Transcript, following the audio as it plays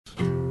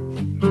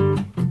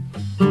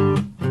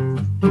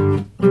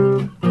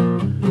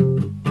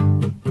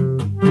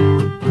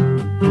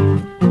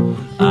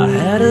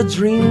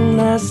dream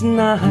last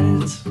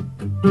night.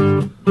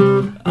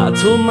 I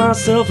told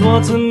myself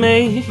what to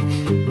make.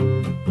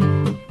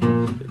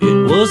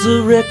 It was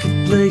a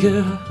record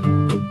player.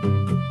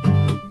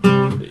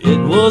 It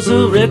was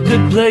a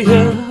record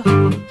player.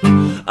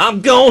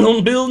 I'm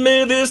gonna build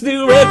me this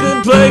new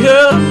record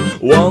player,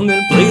 one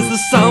that plays the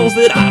songs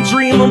that I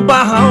dream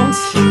about.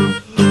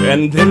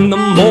 And in the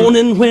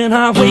morning when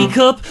I wake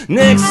up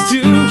next to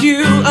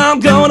you, I'm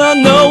gonna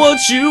know what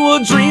you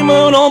were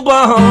dreaming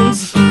about,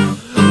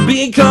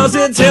 because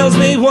it tells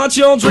me what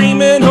you're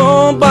dreaming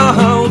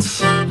about.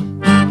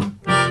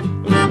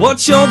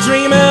 What you're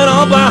dreaming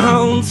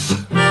about.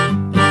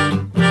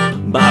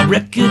 My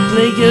record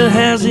player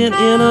has an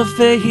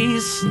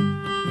interface,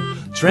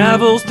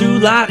 travels through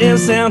light and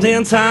sound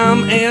and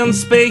time and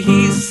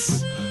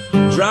space.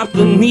 Drop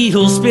the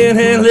needle, spin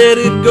and let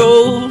it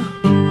go.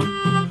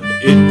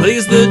 It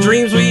plays the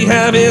dreams we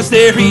have in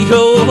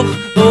stereo.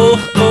 Oh,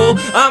 oh,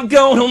 I'm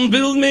gonna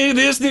build me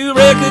this new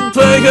record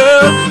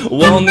player,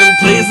 one that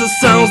plays the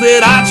songs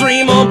that I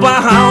dream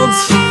about.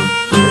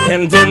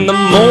 And in the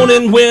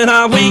morning when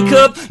I wake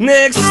up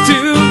next to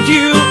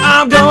you,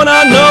 I'm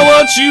gonna know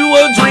what you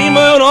were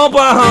dreaming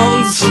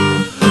about,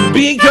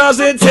 because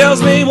it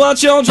tells me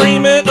what you're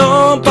dreaming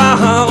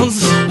about.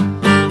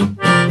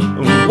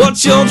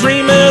 What you're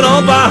dreaming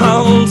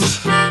about.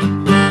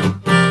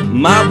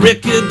 My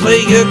record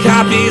player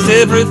copies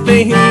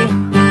everything,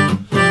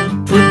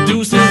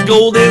 produces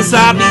gold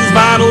inside these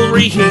vinyl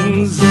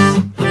rings.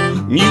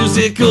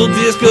 Musical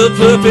disc of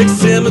perfect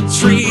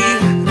symmetry.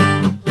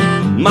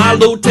 My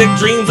low-tech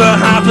dreams are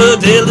high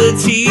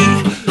fidelity.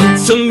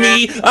 To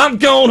me, I'm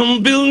gonna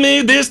build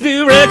me this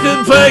new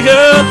record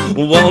player,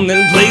 one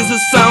that plays the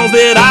songs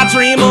that I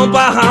dream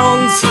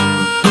about.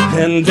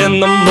 And in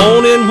the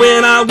morning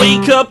when I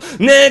wake up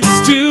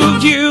next to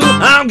you,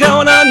 I'm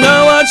gonna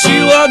know what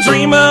you are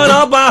dreaming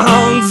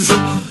about,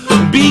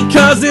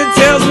 because it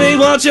tells me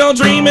what you're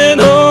dreaming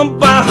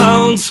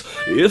about.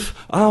 If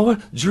our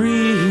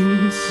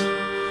dreams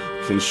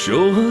can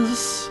show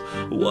us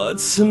what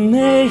to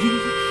make,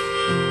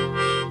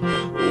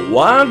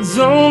 why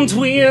don't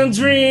we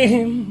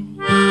dream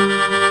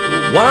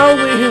while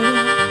we're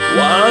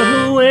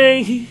wide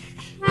awake?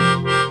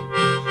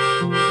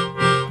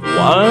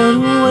 Wide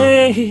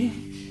awake,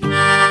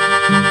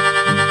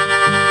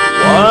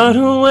 wide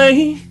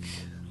awake,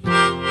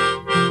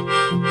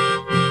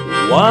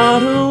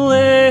 wide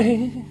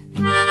awake,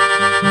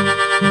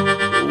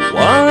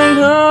 wide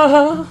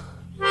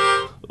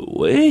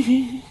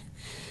awake.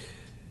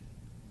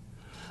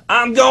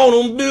 I'm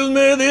gonna build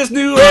me this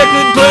new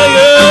record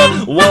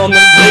player, one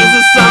that plays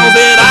the songs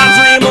that I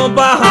dream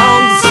about.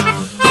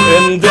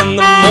 And in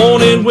the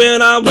morning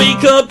when I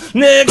wake up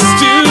next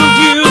to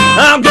you,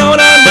 I'm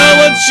gonna know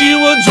what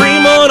you were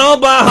dreaming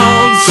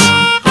about.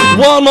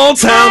 One more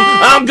time,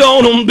 I'm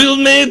gonna build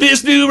me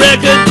this new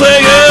record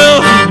player,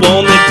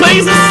 one that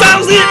plays the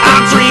songs that I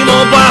dream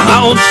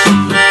about.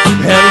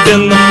 And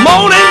in the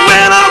morning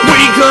when I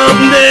wake up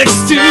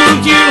next to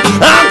you,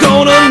 I'm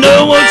gonna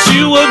know what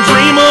you were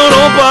dreaming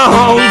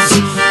about,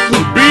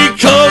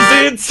 because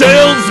it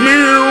tells me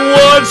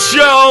what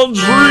you're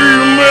dreaming